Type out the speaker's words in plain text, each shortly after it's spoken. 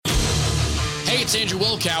Hey, it's Andrew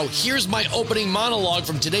Wilkow. Here's my opening monologue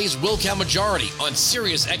from today's Wilkow Majority on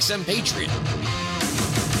Sirius XM Patriot.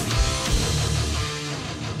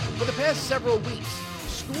 For the past several weeks,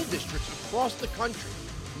 school districts across the country,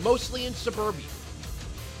 mostly in suburbia,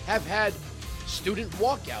 have had student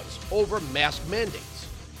walkouts over mask mandates.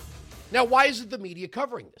 Now, why isn't the media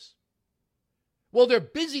covering this? Well, they're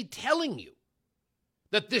busy telling you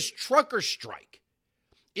that this trucker strike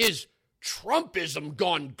is Trumpism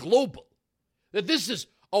gone global. That this is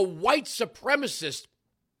a white supremacist,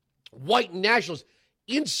 white nationalist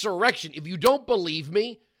insurrection. If you don't believe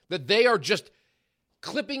me, that they are just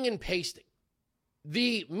clipping and pasting.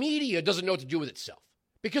 The media doesn't know what to do with itself.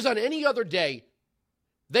 Because on any other day,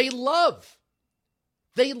 they love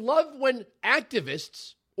when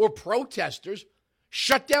activists or protesters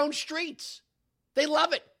shut down streets. They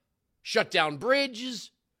love it. Shut down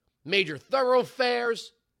bridges, major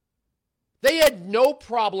thoroughfares. They had no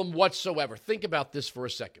problem whatsoever. Think about this for a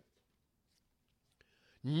second.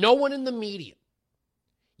 No one in the media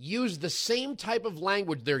used the same type of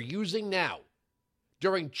language they're using now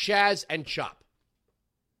during Chaz and Chop.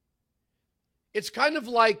 It's kind of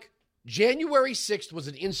like January 6th was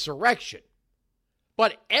an insurrection,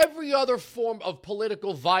 but every other form of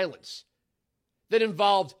political violence that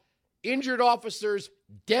involved injured officers,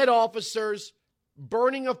 dead officers,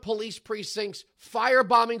 burning of police precincts,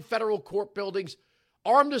 firebombing federal court buildings,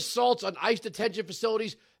 armed assaults on ICE detention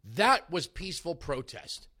facilities, that was peaceful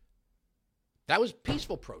protest. That was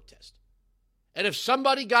peaceful protest. And if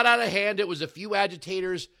somebody got out of hand, it was a few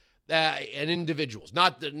agitators and individuals,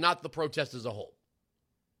 not the protest as a whole.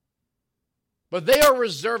 But they are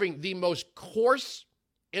reserving the most coarse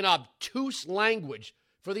and obtuse language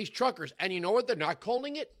for these truckers. And you know what they're not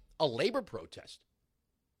calling it? A labor protest.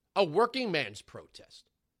 A working man's protest.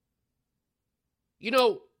 You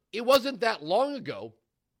know, it wasn't that long ago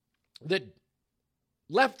that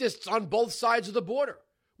leftists on both sides of the border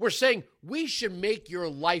were saying, we should make your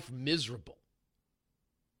life miserable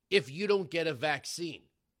if you don't get a vaccine.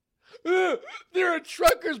 There are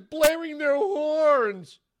truckers blaring their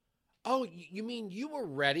horns. Oh, you mean you were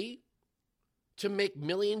ready to make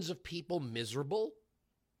millions of people miserable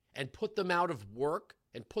and put them out of work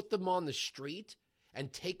and put them on the street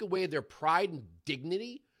and take away their pride and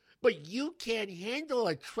dignity? But you can't handle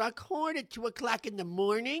a truck horn at 2 o'clock in the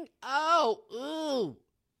morning? Oh, ooh.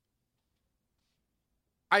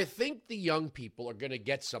 I think the young people are going to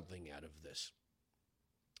get something out of this.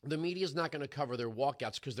 The media is not going to cover their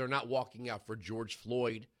walkouts because they're not walking out for George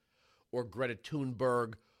Floyd or Greta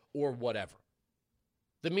Thunberg or whatever.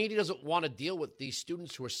 The media doesn't want to deal with these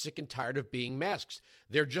students who are sick and tired of being masks.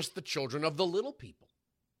 They're just the children of the little people.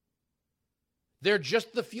 They're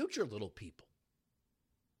just the future little people.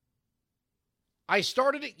 I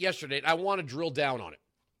started it yesterday, and I want to drill down on it.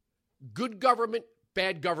 Good government,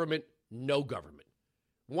 bad government, no government.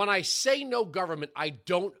 When I say no government, I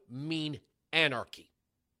don't mean anarchy.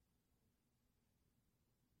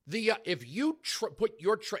 If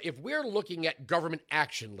we're looking at government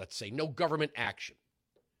action, let's say, no government action,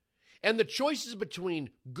 and the choice is between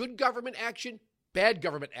good government action, bad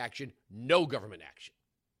government action, no government action.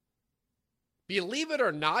 Believe it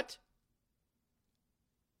or not,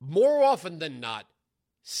 more often than not,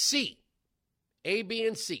 C, A, B,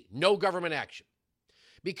 and C, no government action.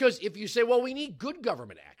 Because if you say, well, we need good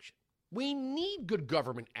government action, we need good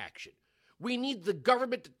government action. We need the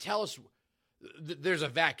government to tell us there's a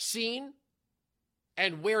vaccine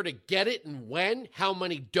and where to get it and when, how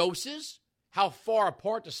many doses, how far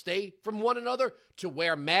apart to stay from one another, to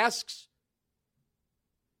wear masks.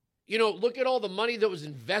 You know, look at all the money that was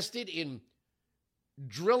invested in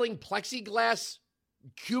drilling plexiglass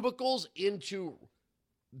cubicles into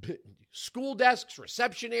school desks,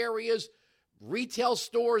 reception areas, retail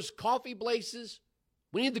stores, coffee places.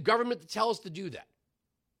 We need the government to tell us to do that.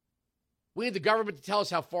 We need the government to tell us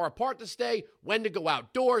how far apart to stay, when to go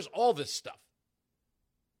outdoors, all this stuff.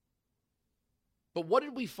 But what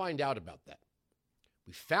did we find out about that?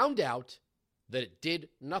 We found out that it did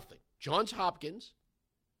nothing. Johns Hopkins,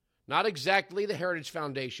 not exactly the Heritage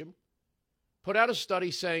Foundation, put out a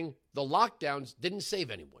study saying the lockdowns didn't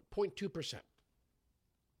save anyone, 0.2%.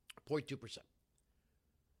 0.2%.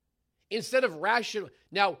 Instead of rational,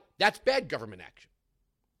 now that's bad government action.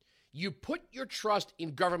 You put your trust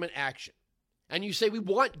in government action and you say we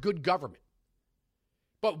want good government.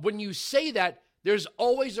 But when you say that, there's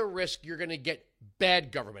always a risk you're going to get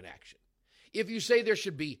bad government action. If you say there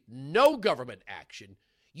should be no government action,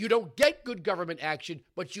 you don't get good government action,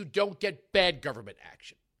 but you don't get bad government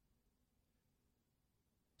action.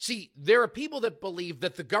 See, there are people that believe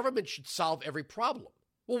that the government should solve every problem.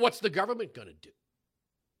 Well, what's the government going to do?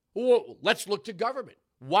 Well, let's look to government.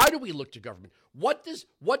 Why do we look to government? What does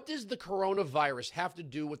the coronavirus have to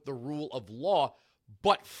do with the rule of law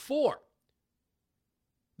but for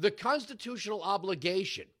the constitutional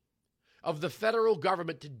obligation of the federal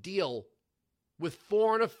government to deal with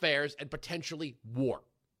foreign affairs and potentially war?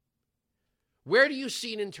 Where do you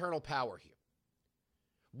see an internal power here?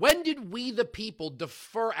 When did we, the people,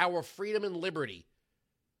 defer our freedom and liberty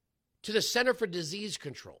to the Center for Disease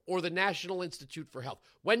Control or the National Institute for Health?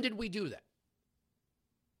 When did we do that?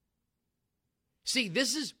 See,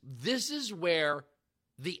 this is where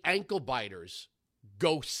the ankle biters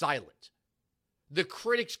go silent. The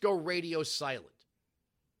critics go radio silent.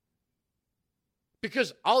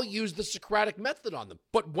 Because I'll use the Socratic method on them.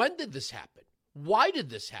 But when did this happen? Why did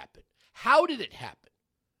this happen? How did it happen?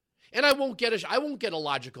 And I won't get a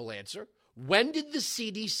logical answer. When did the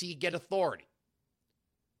CDC get authority?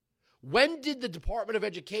 When did the Department of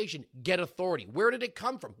Education get authority? Where did it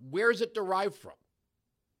come from? Where is it derived from?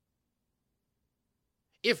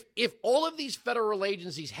 If all of these federal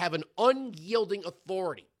agencies have an unyielding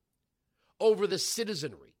authority over the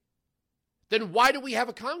citizenry, then why do we have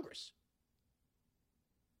a Congress?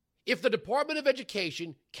 If the Department of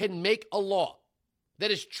Education can make a law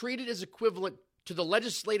that is treated as equivalent to the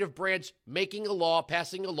legislative branch making a law,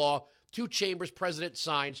 passing a law, two chambers, president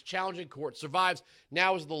signs, challenging court, survives,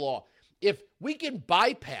 now is the law. If we can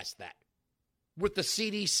bypass that with the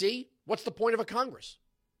CDC, what's the point of a Congress?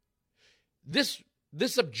 This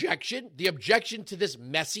objection, the objection to this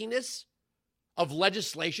messiness of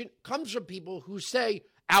legislation, comes from people who say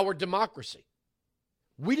our democracy.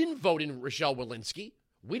 We didn't vote in Rochelle Walensky.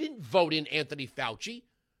 We didn't vote in Anthony Fauci.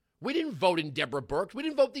 We didn't vote in Deborah Birx. We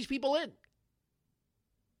didn't vote these people in.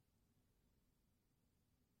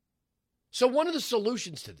 So one of the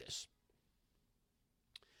solutions to this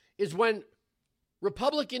is when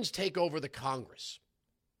Republicans take over the Congress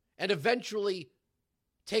and eventually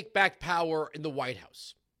take back power in the White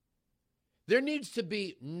House, there needs to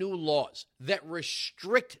be new laws that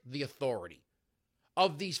restrict the authority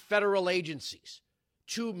of these federal agencies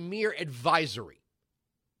to mere advisory.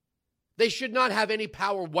 They should not have any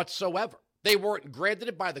power whatsoever. They weren't granted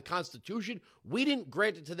it by the Constitution. We didn't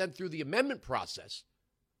grant it to them through the amendment process.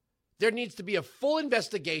 There needs to be a full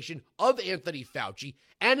investigation of Anthony Fauci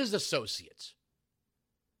and his associates.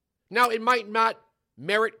 Now, it might not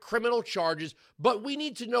merit criminal charges, but we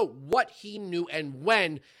need to know what he knew and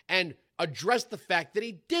when, and address the fact that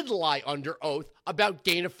he did lie under oath about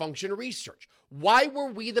gain-of-function research. Why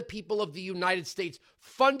were we, the people of the United States,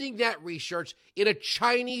 funding that research in a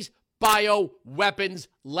Chinese bioweapons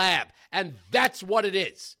lab? And that's what it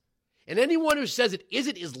is. And anyone who says it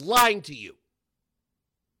isn't is lying to you.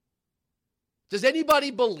 Does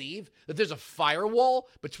anybody believe that there's a firewall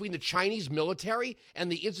between the Chinese military and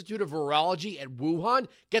the Institute of Virology at Wuhan?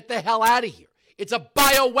 Get the hell out of here. It's a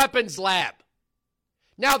bioweapons lab.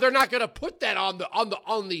 Now they're not going to put that on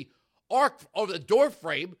the arc of the door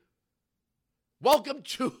frame. Welcome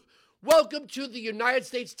to the United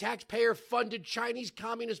States taxpayer-funded Chinese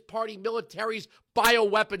Communist Party military's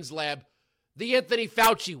bioweapons lab, the Anthony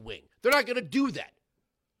Fauci wing. They're not going to do that.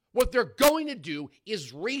 What they're going to do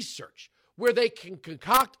is research where they can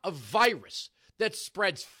concoct a virus that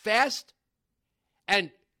spreads fast and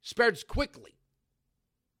spreads quickly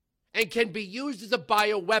and can be used as a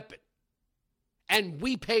bioweapon. And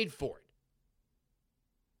we paid for it.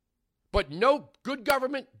 But no good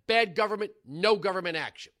government, bad government, no government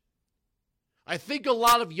action. I think a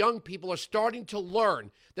lot of young people are starting to learn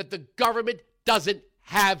that the government doesn't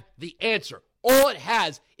have the answer. All it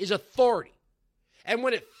has is authority. And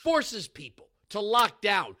when it forces people to lock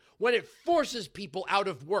down, when it forces people out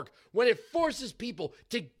of work, when it forces people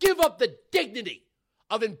to give up the dignity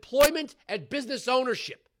of employment and business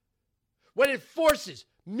ownership, when it forces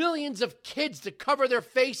millions of kids to cover their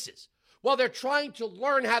faces while they're trying to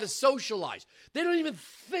learn how to socialize, they don't even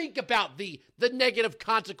think about the negative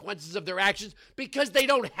consequences of their actions because they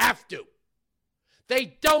don't have to.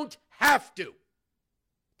 They don't have to.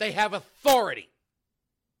 They have authority.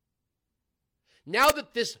 Now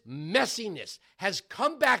that this messiness has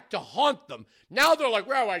come back to haunt them, now they're like,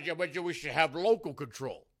 well, we should have local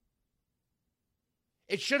control.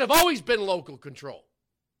 It should have always been local control.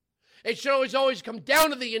 It should always come down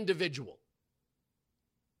to the individual.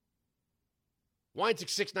 Weinzig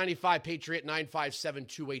 695, Patriot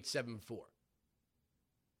 957-2874.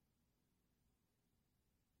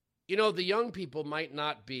 You know, the young people might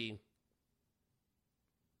not be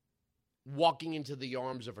walking into the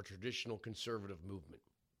arms of a traditional conservative movement,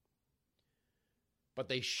 but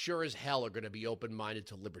they sure as hell are going to be open-minded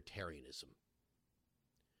to libertarianism.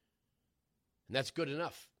 And that's good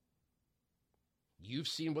enough. You've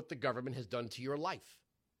seen what the government has done to your life.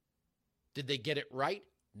 Did they get it right?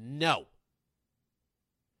 No.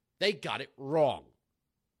 They got it wrong.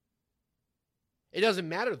 It doesn't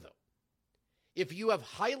matter, though. If you have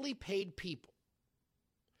highly paid people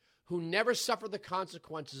who never suffer the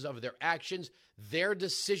consequences of their actions, their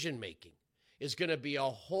decision-making is going to be a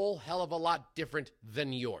whole hell of a lot different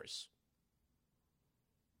than yours.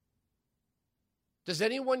 Does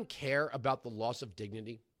anyone care about the loss of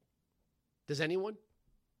dignity? Does anyone?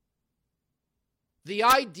 The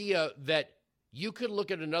idea that you could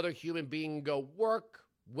look at another human being and go, work,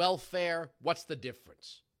 welfare, what's the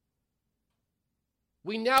difference?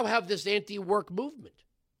 We now have this anti-work movement.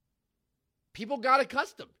 People got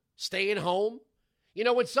accustomed. Staying home. You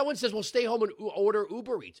know, when someone says, well, stay home and order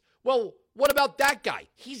Uber Eats. Well, what about that guy?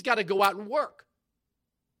 He's got to go out and work.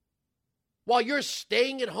 While you're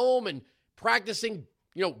staying at home and practicing,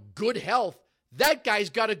 good health, that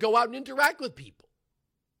guy's got to go out and interact with people.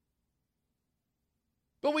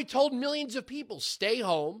 But we told millions of people, stay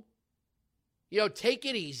home, take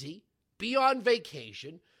it easy, be on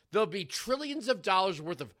vacation. There'll be trillions of dollars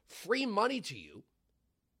worth of free money to you.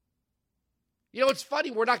 It's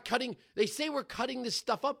funny, we're not cutting, they say we're cutting this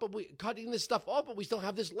stuff off, but we still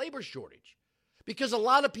have this labor shortage. Because a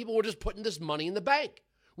lot of people were just putting this money in the bank.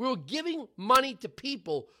 We were giving money to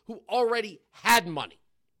people who already had money.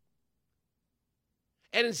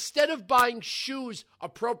 And instead of buying shoes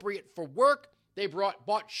appropriate for work, they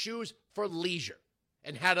bought shoes for leisure.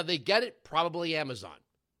 And how do they get it? Probably Amazon.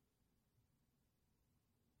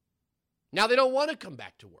 Now they don't want to come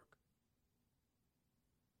back to work.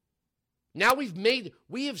 Now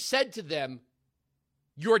we have said to them,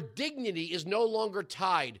 your dignity is no longer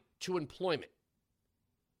tied to employment.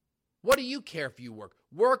 What do you care if you work?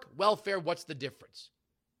 Work, welfare, what's the difference?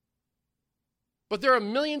 But there are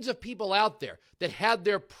millions of people out there that had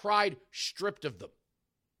their pride stripped of them.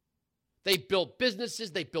 They built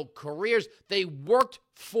businesses, they built careers, they worked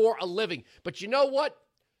for a living. But you know what?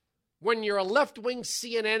 When you're a left-wing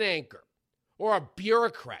CNN anchor or a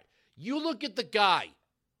bureaucrat, you look at the guy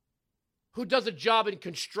who does a job in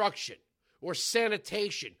construction or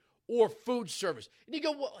sanitation or food service, and you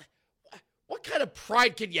go, well, what kind of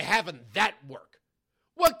pride can you have in that work?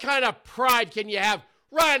 What kind of pride can you have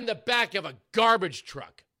riding the back of a garbage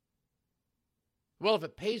truck? Well, if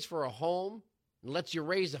it pays for a home and lets you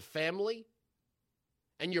raise a family,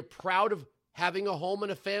 and you're proud of having a home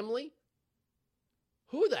and a family,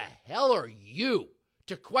 who the hell are you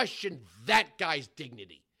to question that guy's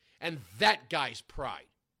dignity and that guy's pride?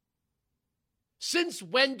 Since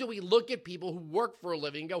when do we look at people who work for a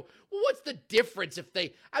living and go, well, what's the difference if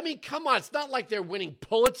come on, it's not like they're winning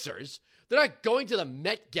Pulitzers. They're not going to the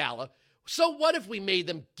Met Gala. So what if we made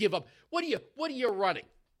them give up? What are you running?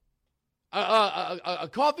 A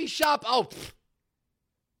coffee shop? Oh,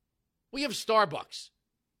 we have Starbucks.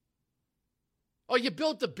 Oh, you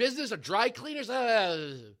built a business of dry cleaners?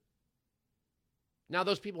 Now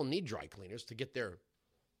those people need dry cleaners to get their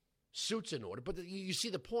suits in order, but you see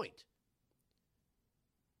the point.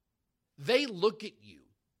 They look at you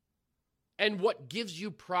and what gives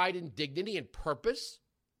you pride and dignity and purpose,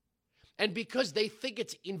 and because they think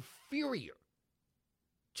it's inferior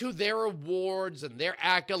to their awards and their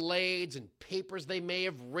accolades and papers they may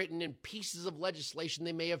have written and pieces of legislation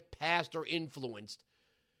they may have passed or influenced,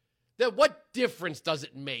 then what difference does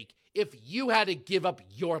it make if you had to give up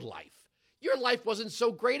your life? Your life wasn't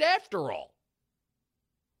so great after all.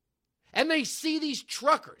 And they see these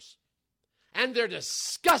truckers, and they're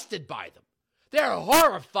disgusted by them. They're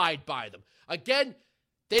horrified by them. Again,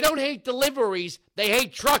 they don't hate deliveries, they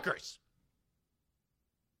hate truckers.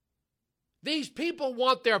 These people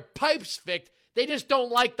want their pipes fixed, they just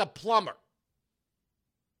don't like the plumber.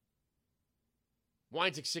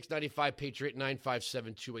 Weinzig 695, Patriot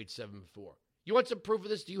 957-2874. You want some proof of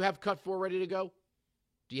this? Do you have Cut 4 ready to go?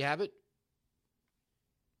 Do you have it?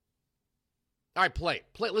 All right, play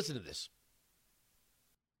it. Listen to this.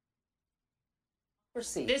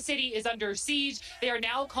 This city is under siege. They are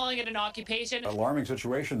now calling it an occupation. Alarming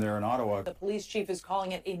situation there in Ottawa. The police chief is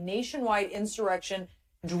calling it a nationwide insurrection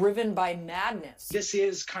driven by madness. This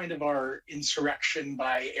is kind of our insurrection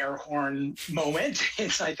by air horn moment.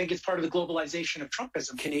 I think it's part of the globalization of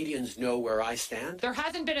Trumpism. Canadians know where I stand. There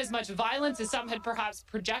hasn't been as much violence as some had perhaps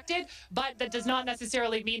projected, but that does not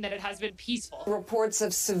necessarily mean that it has been peaceful. Reports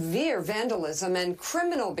of severe vandalism and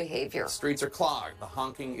criminal behavior. The streets are clogged. The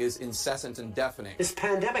honking is incessant and deafening. This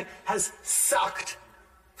pandemic has sucked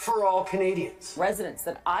for all Canadians. Residents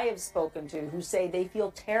that I have spoken to who say they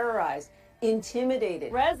feel terrorized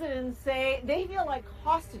intimidated. Residents say they feel like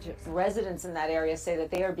hostages. Residents in that area say that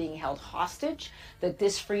they are being held hostage, that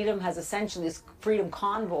this freedom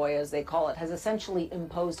convoy, as they call it, has essentially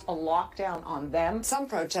imposed a lockdown on them. Some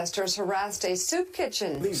protesters harassed a soup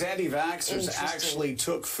kitchen. These anti-vaxxers actually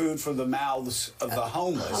took food from the mouths of the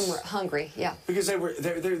homeless. Hungry, yeah. Because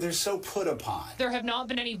they're so put upon. There have not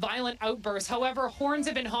been any violent outbursts. However, horns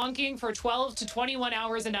have been honking for 12 to 21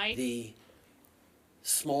 hours a night. The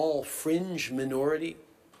small fringe minority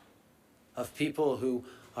of people who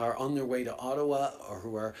are on their way to Ottawa or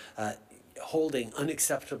who are holding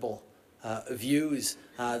unacceptable views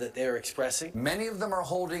that they're expressing. Many of them are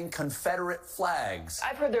holding Confederate flags.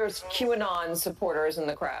 I've heard there's QAnon supporters in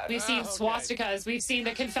the crowd. We've seen swastikas. We've seen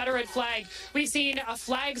the Confederate flag. We've seen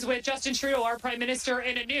flags with Justin Trudeau, our prime minister,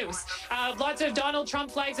 in a noose. Lots of Donald Trump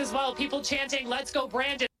flags as well. People chanting, "Let's go,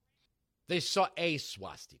 Brandon." They saw a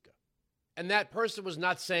swastika. And that person was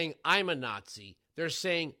not saying, I'm a Nazi. They're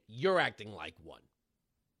saying, you're acting like one.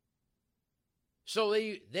 So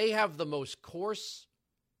they have the most coarse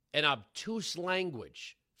and obtuse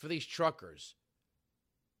language for these truckers.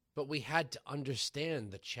 But we had to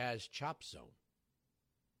understand the Chaz Chop Zone.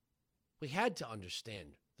 We had to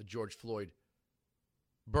understand the George Floyd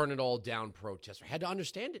burn it all down protest. We had to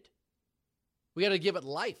understand it. We had to give it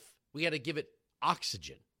life. We had to give it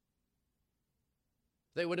oxygen.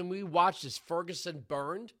 When we watched as Ferguson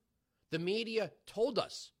burned, the media told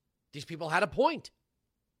us these people had a point.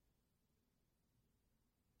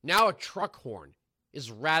 Now a truck horn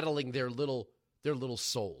is rattling their little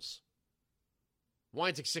souls.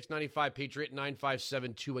 Weinzig 695 Patriot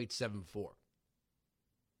 957-2874.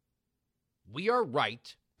 We are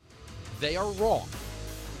right. They are wrong.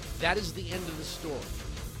 That is the end of the story.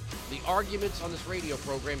 The arguments on this radio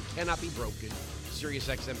program cannot be broken. Sirius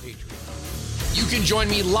XM Patriot. You can join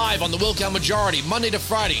me live on the Wilkow Majority, Monday to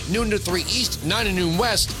Friday, noon to 3 East, 9 to noon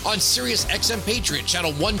West, on Sirius XM Patriot,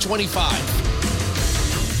 channel 125.